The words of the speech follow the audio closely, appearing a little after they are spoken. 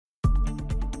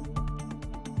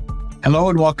Hello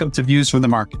and welcome to Views from the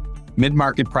Market,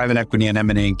 Midmarket Private Equity and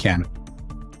M&A in Canada.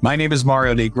 My name is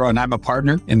Mario Negro and I'm a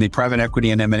partner in the Private Equity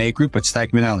and M&A group at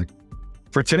Snowdon Partners.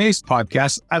 For today's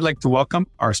podcast, I'd like to welcome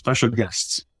our special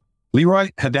guests, Liroy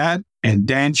Haddad and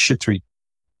Dan Chetrit.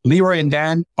 Liroy and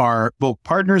Dan are both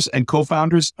partners and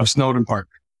co-founders of Snowdon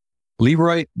Partners.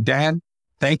 Liroy, Dan,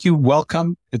 thank you.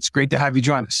 Welcome. It's great to have you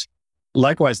join us.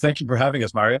 Likewise. Thank you for having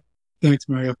us, Mario. Thanks,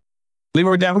 Mario.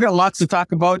 Liroy, Dan, we've got lots to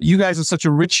talk about. You guys have such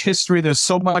a rich history. There's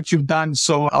so much you've done.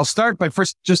 So I'll start by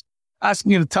first just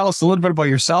asking you to tell us a little bit about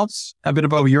yourselves, a bit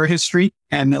about your history,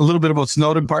 and a little bit about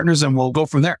Snowdon Partners, and we'll go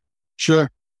from there. Sure.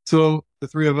 So the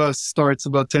three of us starts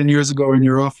about 10 years ago in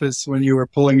your office when you were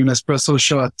pulling an espresso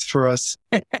shot for us.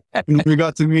 And we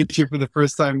got to meet you for the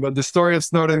first time. But the story of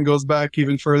Snowdon goes back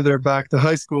even further, back to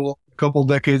high school a couple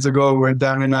decades ago, where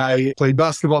Dan and I played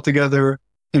basketball together.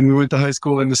 And we went to high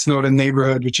school in the Snowdon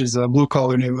neighborhood, which is a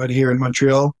blue-collar neighborhood here in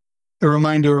Montreal. A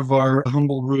reminder of our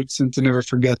humble roots and to never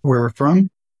forget where we're from.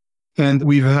 And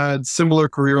we've had similar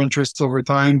career interests over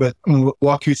time, but I'll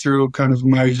walk you through kind of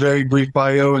my very brief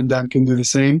bio, and Dan can do the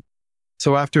same.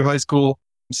 So after high school,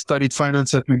 studied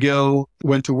finance at McGill,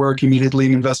 went to work immediately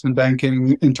in investment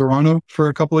banking in Toronto for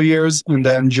a couple of years, and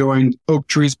then joined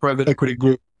Oaktree's private equity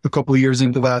group a couple of years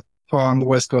into that on the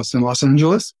West Coast in Los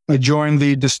Angeles. I joined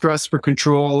the Distress for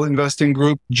Control investing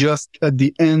group just at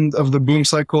the end of the boom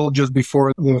cycle, just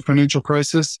before the financial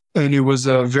crisis. And it was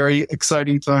a very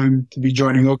exciting time to be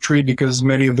joining Oaktree because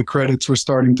many of the credits were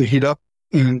starting to heat up.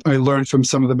 And I learned from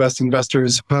some of the best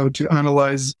investors how to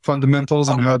analyze fundamentals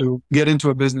and how to get into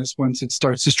a business once it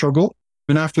starts to struggle.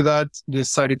 And after that,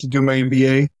 decided to do my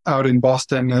MBA out in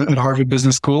Boston at Harvard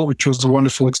Business School, which was a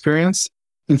wonderful experience.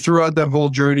 And throughout that whole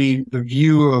journey, the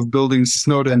view of building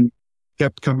Snowdon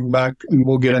kept coming back, and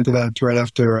we'll get into that right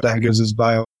after Dan gives his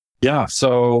bio. Yeah.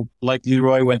 So like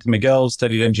Leroy, went to McGill,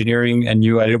 studied engineering, and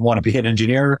knew I didn't want to be an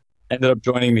engineer. Ended up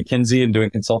joining McKinsey and doing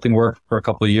consulting work for a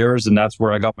couple of years. And that's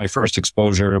where I got my first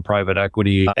exposure to private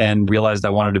equity and realized I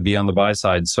wanted to be on the buy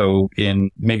side. So in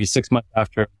maybe 6 months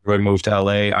after I moved to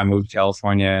LA, I moved to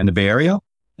California in the Bay Area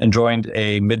and joined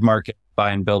a mid-market buy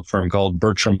and build firm called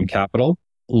Bertram Capital.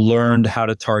 Learned how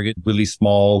to target really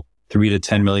small $3 to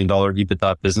 $10 million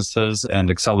EBITDA businesses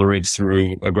and accelerate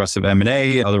through aggressive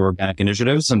M&A, other organic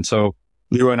initiatives. And so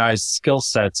Liroy and I's skill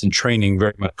sets and training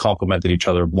very much complemented each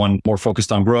other. One more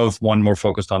focused on growth, one more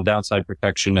focused on downside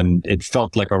protection. And it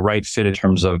felt like a right fit in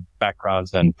terms of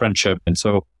backgrounds and friendship. And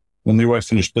so when Leroy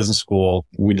finished business school,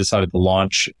 we decided to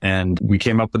launch, and we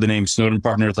came up with the name Snowdon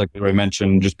Partners, like Leroy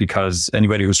mentioned, just because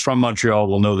anybody who's from Montreal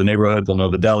will know the neighborhood, they'll know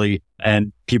the deli.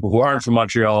 And people who aren't from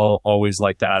Montreal always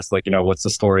like to ask, what's the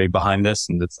story behind this?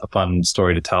 And it's a fun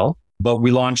story to tell. But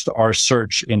we launched our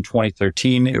search in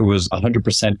 2013. It was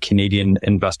 100% Canadian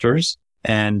investors.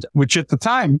 And which at the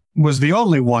time was the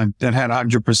only one that had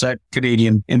 100%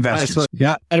 Canadian investors.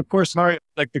 Yeah. And of course, Mario,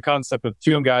 the concept of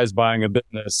two young guys buying a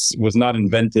business was not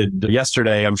invented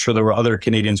yesterday. I'm sure there were other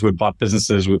Canadians who had bought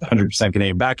businesses with 100%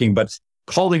 Canadian backing, but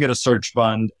calling it a search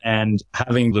fund and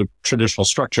having the traditional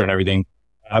structure and everything,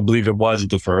 I believe it was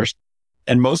the first.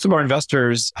 And most of our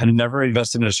investors had never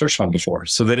invested in a search fund before.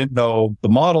 So they didn't know the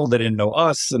model. They didn't know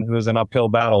us, and it was an uphill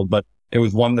battle, but it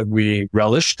was one that we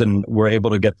relished and were able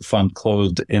to get the fund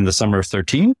closed in the summer of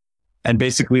 13 and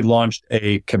basically launched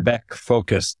a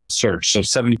Quebec-focused search. So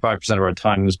 75% of our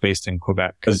time was based in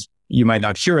Quebec, because you might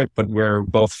not hear it, but we're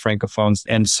both francophones.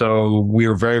 And so we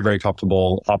were very, very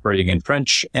comfortable operating in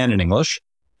French and in English.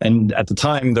 And at the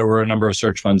time, there were a number of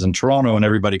search funds in Toronto, and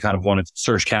everybody kind of wanted to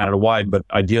search Canada-wide, but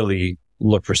ideally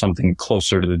look for something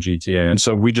closer to the GTA. And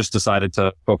so we just decided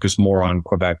to focus more on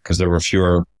Quebec because there were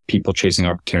fewer people chasing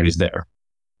opportunities there.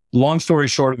 Long story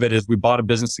short of it is we bought a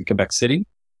business in Quebec City.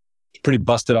 It's a pretty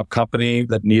busted up company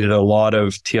that needed a lot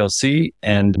of TLC,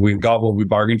 and we got what we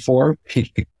bargained for.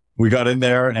 We got in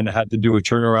there and had to do a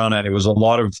turnaround, and it was a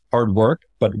lot of hard work,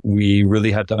 but we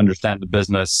really had to understand the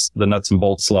business, the nuts and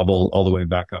bolts level all the way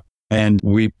back up. And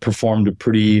we performed a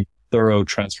pretty thorough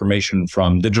transformation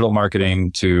from digital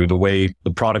marketing to the way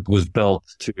the product was built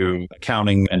to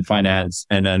accounting and finance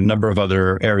and a number of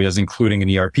other areas, including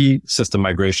an ERP system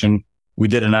migration. We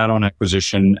did an add-on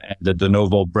acquisition and a de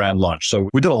novo brand launch. So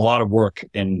we did a lot of work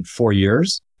in 4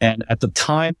 years. And at the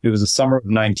time, it was the summer of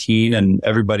 19, and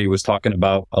everybody was talking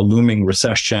about a looming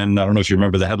recession. I don't know if you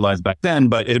remember the headlines back then,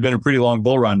 but it had been a pretty long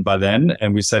bull run by then.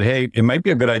 And we said, hey, it might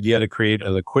be a good idea to create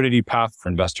a liquidity path for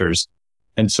investors.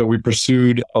 And so we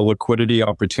pursued a liquidity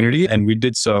opportunity, and we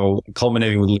did so,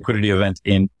 culminating with a liquidity event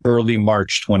in early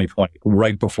March 2020,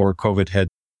 right before COVID hit.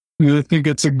 I think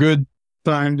it's a good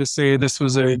time to say this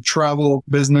was a travel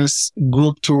business,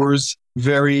 group tours,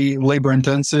 very labor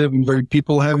intensive and very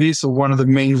people heavy. So one of the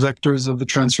main vectors of the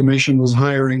transformation was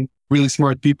hiring really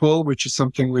smart people, which is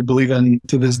something we believe in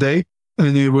to this day.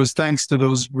 And it was thanks to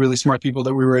those really smart people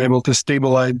that we were able to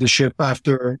stabilize the ship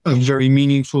after a very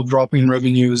meaningful drop in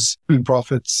revenues and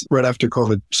profits right after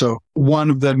COVID. So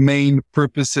one of the main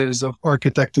purposes of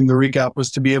architecting the recap was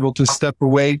to be able to step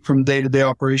away from day-to-day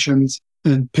operations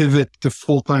and pivot to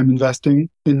full-time investing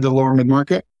in the lower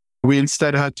mid-market. We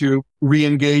instead had to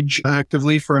re-engage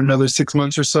actively for another 6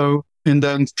 months or so and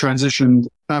then transitioned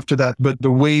after that. But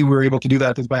the way we were able to do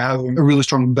that is by having a really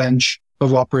strong bench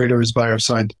of operators by our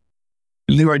side.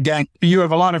 Liroy, Dan, you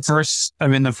have a lot of firsts. I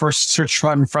mean, the first search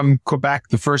fund from Quebec,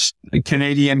 the first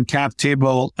Canadian cap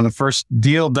table, and the first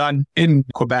deal done in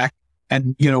Quebec.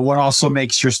 And, what also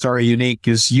makes your story unique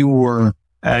is you were,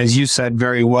 as you said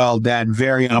very well, Dan,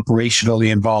 very operationally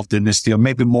involved in this deal,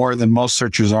 maybe more than most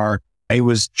searchers are. It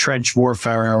was trench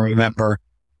warfare, I remember.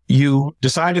 You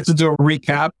decided to do a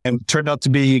recap and it turned out to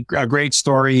be a great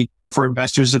story for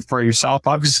investors and for yourself.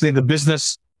 Obviously, the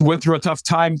business went through a tough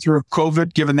time through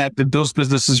COVID, given that those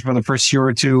businesses for the first year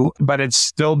or two, but it's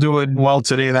still doing well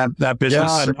today, that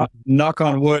business. Yeah, knock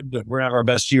on wood, we're going to have our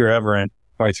best year ever in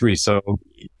 2023. So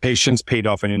patience paid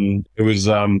off. And it was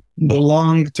the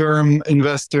long-term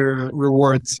investor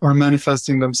rewards are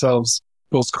manifesting themselves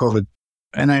post-COVID.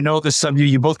 And I know this, some of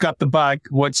you both got the bug.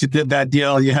 Once you did that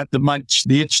deal, you had the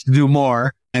itch to do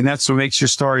more. And that's what makes your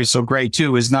story so great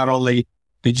too, is not only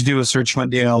did you do a search fund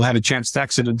deal, had a chance to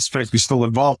exit, and especially still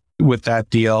involved with that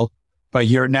deal, but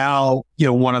you're now,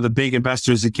 one of the big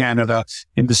investors in Canada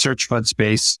in the search fund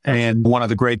space. And one of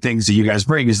the great things that you guys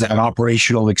bring is that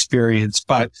operational experience.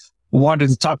 But wanted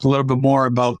to talk a little bit more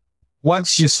about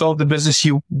once you sold the business,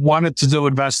 you wanted to do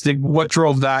investing. What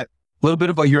drove that? A little bit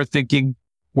about your thinking,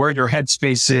 where your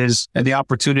headspace is and the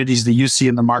opportunities that you see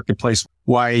in the marketplace,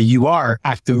 why you are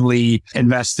actively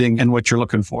investing and what you're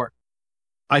looking for.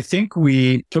 I think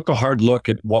we took a hard look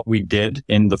at what we did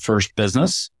in the first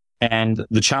business. And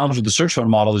the challenge with the search fund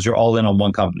model is you're all in on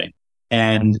one company.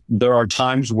 And there are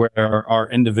times where our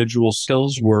individual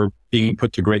skills were being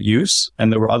put to great use.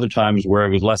 And there were other times where it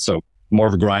was less so, more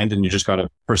of a grind, and you just got to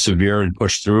persevere and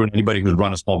push through. And anybody who's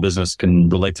run a small business can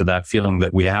relate to that feeling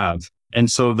that we have.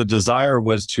 And so the desire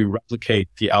was to replicate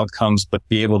the outcomes, but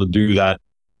be able to do that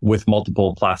with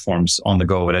multiple platforms on the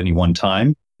go at any one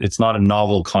time. It's not a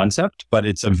novel concept, but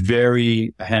it's a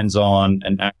very hands-on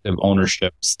and active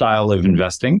ownership style of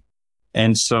investing.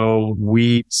 And so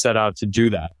we set out to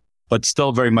do that, but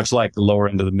still very much like the lower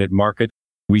end of the mid-market.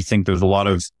 We think there's a lot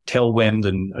of tailwind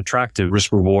and attractive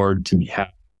risk reward to be had.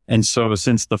 And so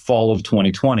since the fall of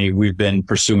 2020, we've been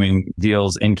pursuing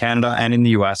deals in Canada and in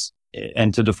the US.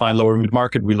 And to define lower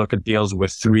mid-market, we look at deals with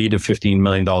 $3 to $15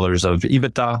 million of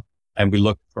EBITDA. And we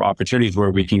look for opportunities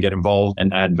where we can get involved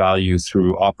and add value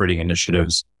through operating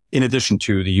initiatives, in addition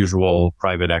to the usual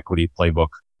private equity playbook.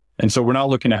 And so we're not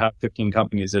looking to have 15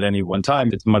 companies at any one time.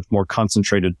 It's a much more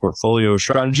concentrated portfolio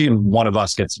strategy. And one of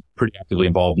us gets pretty actively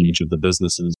involved in each of the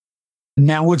businesses.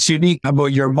 Now, what's unique about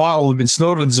your model? I mean,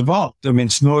 Snowdon's evolved. I mean,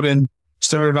 Snowdon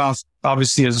started off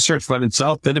obviously as a search fund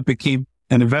itself, then it became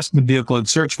an investment vehicle in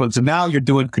search funds. And now you're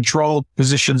doing controlled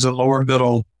positions in lower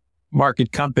middle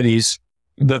market companies.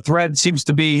 The thread seems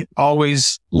to be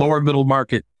always lower middle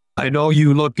market. I know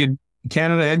you look in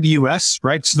Canada and the US,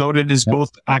 right? Snowdon is both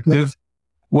active.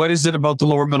 What is it about the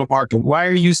lower middle market? Why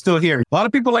are you still here? A lot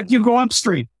of people like you go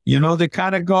upstream. They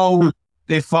kind of go,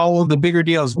 they follow the bigger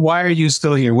deals. Why are you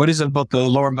still here? What is it about the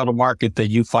lower middle market that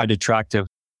you find attractive?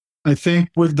 I think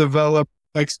we've developed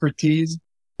expertise.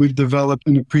 We've developed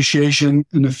an appreciation,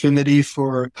 an affinity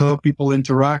for how people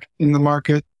interact in the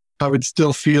market, how it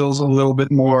still feels a little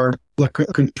bit more like a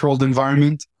controlled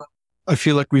environment. I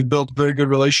feel like we've built very good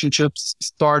relationships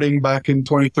starting back in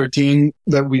 2013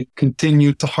 that we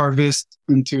continue to harvest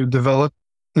and to develop.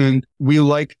 And we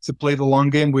like to play the long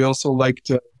game. We also like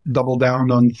to double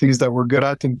down on things that we're good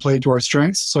at and play to our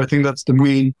strengths. So I think that's the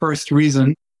main first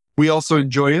reason. We also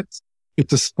enjoy it.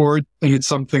 It's a sport and it's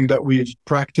something that we've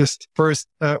practiced first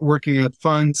working at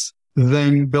funds,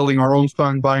 then building our own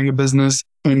fund, buying a business.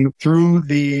 And through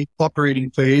the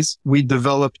operating phase, we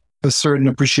developed a certain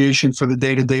appreciation for the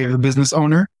day-to-day of a business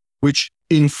owner, which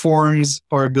informs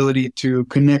our ability to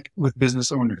connect with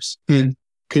business owners. And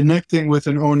connecting with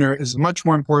an owner is much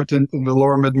more important in the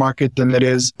lower mid-market than it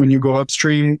is when you go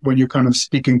upstream, when you're kind of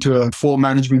speaking to a full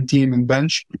management team and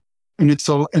bench. And it's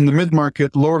in the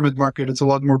mid-market, lower mid-market, it's a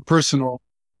lot more personal.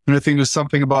 And I think there's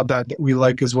something about that we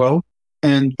like as well.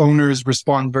 And owners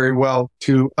respond very well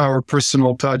to our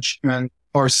personal touch and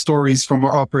our stories from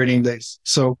our operating days.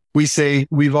 So we say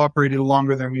we've operated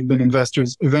longer than we've been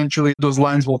investors. Eventually those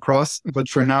lines will cross, but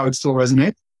for now it still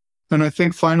resonates. And I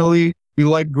think finally, we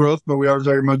like growth, but we are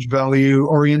very much value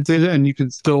oriented, and you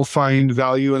can still find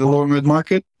value in the lower mid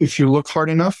market if you look hard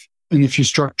enough and if you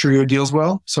structure your deals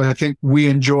well. So I think we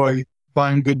enjoy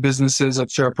buying good businesses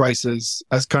at fair prices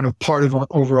as kind of part of our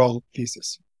overall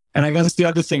thesis. And I guess the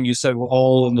other thing you said, we're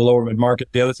all in the lower mid market.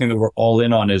 The other thing that we're all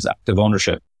in on is active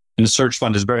ownership. And the search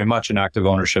fund is very much an active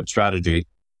ownership strategy.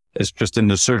 It's just in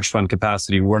the search fund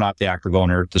capacity, we're not the active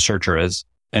owner, the searcher is.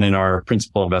 And in our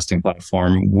principal investing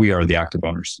platform, we are the active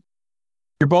owners.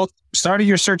 You're both started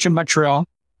your search in Montreal.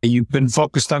 You've been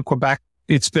focused on Quebec.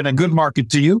 It's been a good market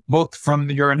to you, both from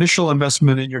your initial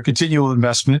investment and your continual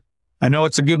investment. I know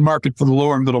it's a good market for the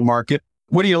lower middle market.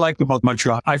 What do you like about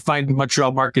Montreal? I find the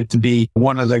Montreal market to be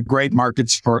one of the great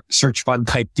markets for search fund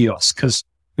type deals because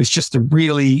it's just a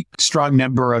really strong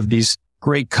number of these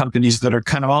great companies that are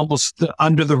kind of almost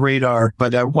under the radar.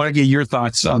 But I want to get your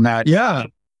thoughts on that. Yeah.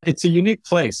 It's a unique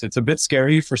place. It's a bit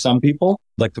scary for some people.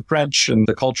 Like the French and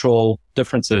the cultural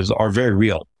differences are very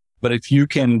real. But if you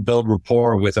can build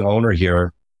rapport with an owner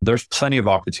here, there's plenty of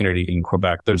opportunity in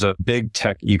Quebec. There's a big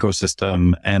tech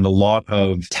ecosystem and a lot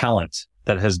of talent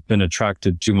that has been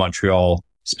attracted to Montreal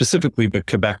specifically, but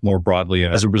Quebec more broadly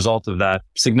as a result of that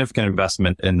significant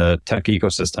investment in the tech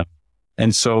ecosystem.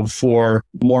 And so for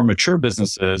more mature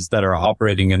businesses that are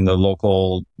operating in the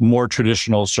local, more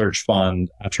traditional search fund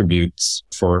attributes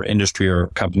for industry or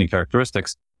company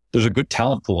characteristics, there's a good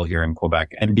talent pool here in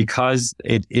Quebec. And because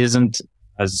it isn't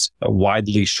as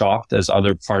widely shopped as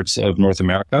other parts of North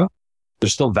America,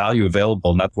 there's still value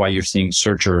available. And that's why you're seeing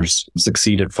searchers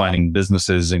succeed at finding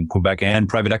businesses in Quebec and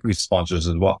private equity sponsors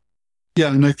as well. Yeah,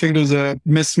 and I think there's a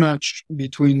mismatch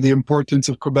between the importance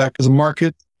of Quebec as a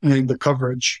market and the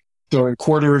coverage. So a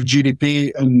quarter of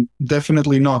GDP and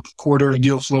definitely not a quarter of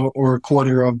deal flow or a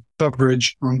quarter of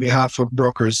coverage on behalf of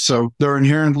brokers. So there are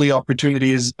inherently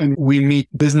opportunities, and we meet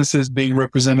businesses being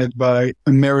represented by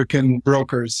American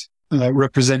brokers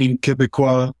representing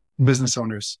Quebecois business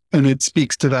owners. And it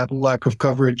speaks to that lack of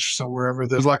coverage. So wherever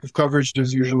there's lack of coverage,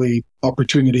 there's usually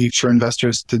opportunity for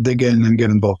investors to dig in and get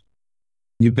involved.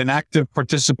 You've been active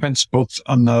participants both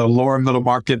on the lower middle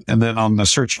market and then on the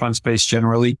search fund space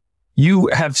generally. You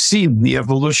have seen the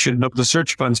evolution of the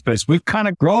search fund space. We've kind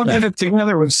of grown in it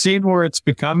together. We've seen where it's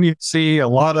become. You see a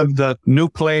lot of the new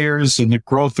players and the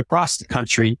growth across the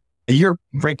country. You're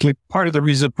frankly part of the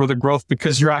reason for the growth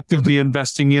because you're actively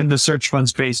investing in the search fund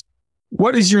space.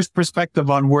 What is your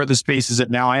perspective on where the space is at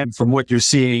now and from what you're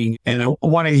seeing? And I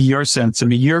want to hear your sense. I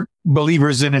mean, you're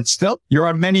believers in it still. You're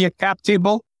on many a cap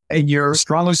table. And you're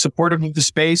strongly supportive of the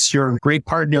space. You're great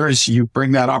partners. You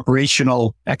bring that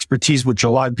operational expertise, which a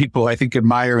lot of people, I think,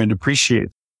 admire and appreciate.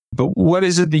 But what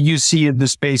is it that you see in the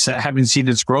space that haven't seen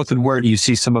its growth, and where do you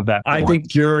see some of that? I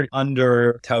think you're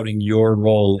under touting your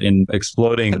role in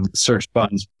exploding search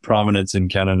funds prominence in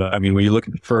Canada. I mean, when you look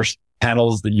at the first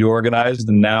panels that you organized,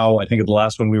 and now I think at the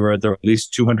last one we were at, there were at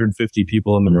least 250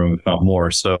 people in the room, if not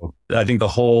more. So I think the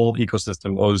whole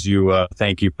ecosystem owes you a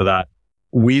thank you for that.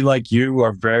 We, like you,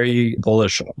 are very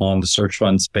bullish on the search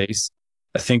fund space.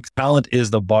 I think talent is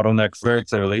the bottleneck very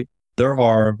clearly. There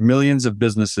are millions of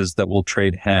businesses that will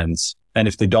trade hands. And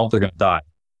if they don't, they're going to die.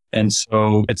 And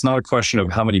so it's not a question of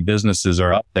how many businesses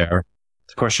are out there.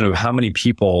 It's a question of how many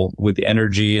people with the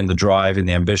energy and the drive and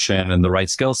the ambition and the right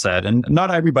skill set. And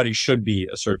not everybody should be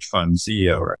a search fund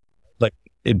CEO, right? Like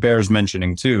it bears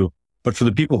mentioning too. But for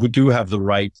the people who do have the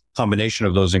right combination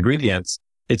of those ingredients,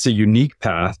 it's a unique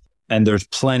path. And there's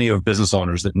plenty of business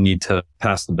owners that need to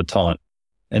pass the baton.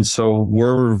 And so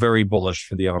we're very bullish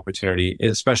for the opportunity,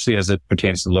 especially as it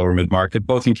pertains to the lower mid-market,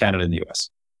 both in Canada and the US.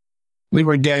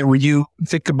 Liroy and Dan, when you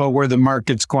think about where the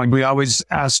market's going, we always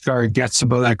ask our guests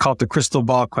about, I call it the crystal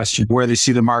ball question, where they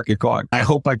see the market going. I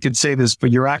hope I could say this,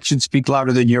 but your actions speak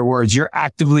louder than your words. You're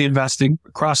actively investing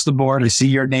across the board. I see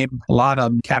your name a lot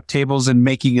on cap tables and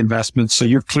making investments. So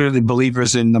you're clearly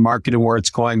believers in the market and where it's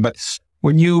going. But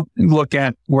when you look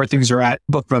at where things are at,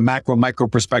 both from a macro, micro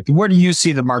perspective, where do you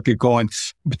see the market going,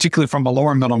 particularly from a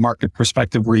lower middle market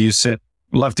perspective where you sit?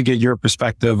 We'd love to get your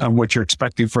perspective on what you're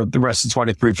expecting for the rest of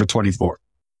 23 for 24.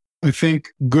 I think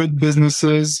good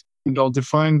businesses, and I'll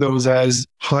define those as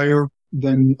higher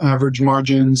than average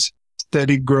margins,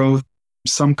 steady growth,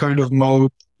 some kind of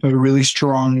moat, a really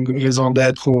strong raison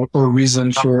d'etre or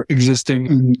reason for existing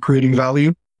and creating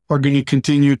value, are going to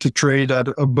continue to trade at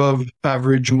above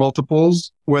average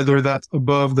multiples, whether that's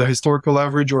above the historical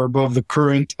average or above the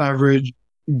current average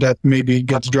that maybe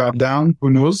gets dropped down. Who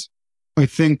knows? I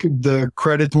think the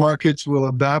credit markets will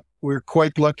adapt. We're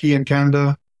quite lucky in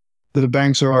Canada that the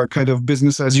banks are kind of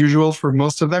business as usual for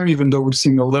most of them, even though we're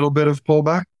seeing a little bit of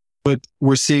pullback. But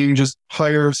we're seeing just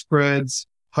higher spreads,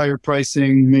 higher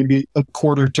pricing, maybe a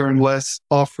quarter turn less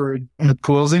offered at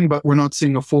closing, but we're not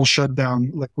seeing a full shutdown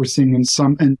like we're seeing in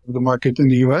some end of the market in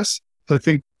the US. So I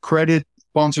think credit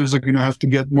sponsors are going to have to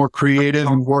get more creative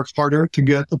and work harder to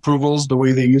get approvals the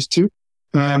way they used to.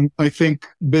 I think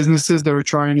businesses that are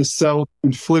trying to sell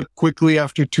and flip quickly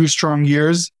after 2 strong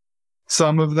years,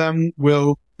 some of them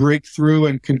will break through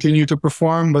and continue to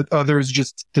perform, but others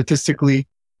just statistically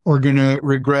are going to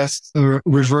regress or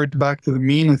revert back to the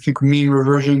mean. I think mean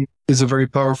reversion is a very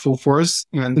powerful force,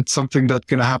 and it's something that's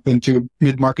going to happen to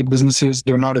mid-market businesses.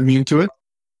 They're not immune to it.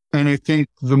 And I think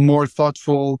the more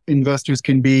thoughtful investors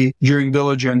can be during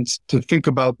diligence to think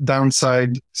about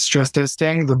downside stress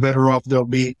testing, the better off they'll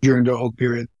be during the whole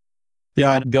period.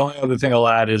 Yeah. And the only other thing I'll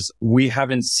add is we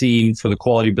haven't seen for the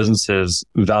quality businesses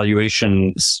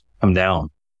valuations come down.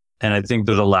 And I think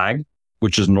there's a lag,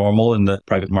 which is normal in the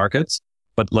private markets.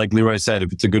 But like Liroy said,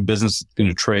 if it's a good business, it's going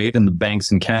to trade. And the banks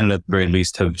in Canada, at the very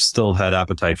least, have still had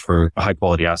appetite for high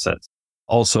quality assets.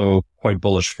 Also quite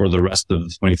bullish for the rest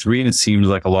of 23. And it seems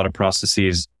like a lot of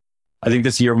processes, I think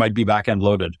this year might be back end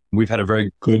loaded. We've had a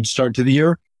very good start to the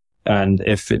year. And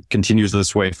if it continues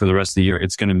this way for the rest of the year,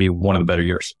 it's going to be one of the better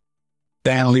years.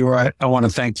 Dan, Liroy, I want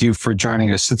to thank you for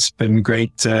joining us. It's been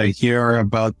great to hear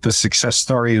about the success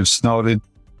story of Snowdon.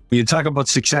 When you talk about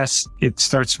success, it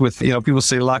starts with, people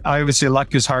say luck. I always say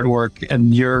luck is hard work,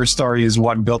 and your story is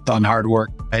one built on hard work,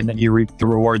 and then you reap the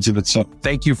rewards of it. So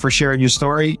thank you for sharing your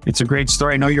story. It's a great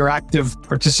story. I know you're active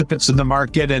participants in the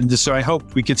market, and so I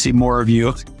hope we could see more of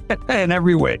you in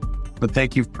every way. But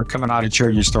thank you for coming on and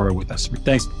sharing your story with us.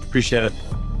 Thanks. Appreciate it.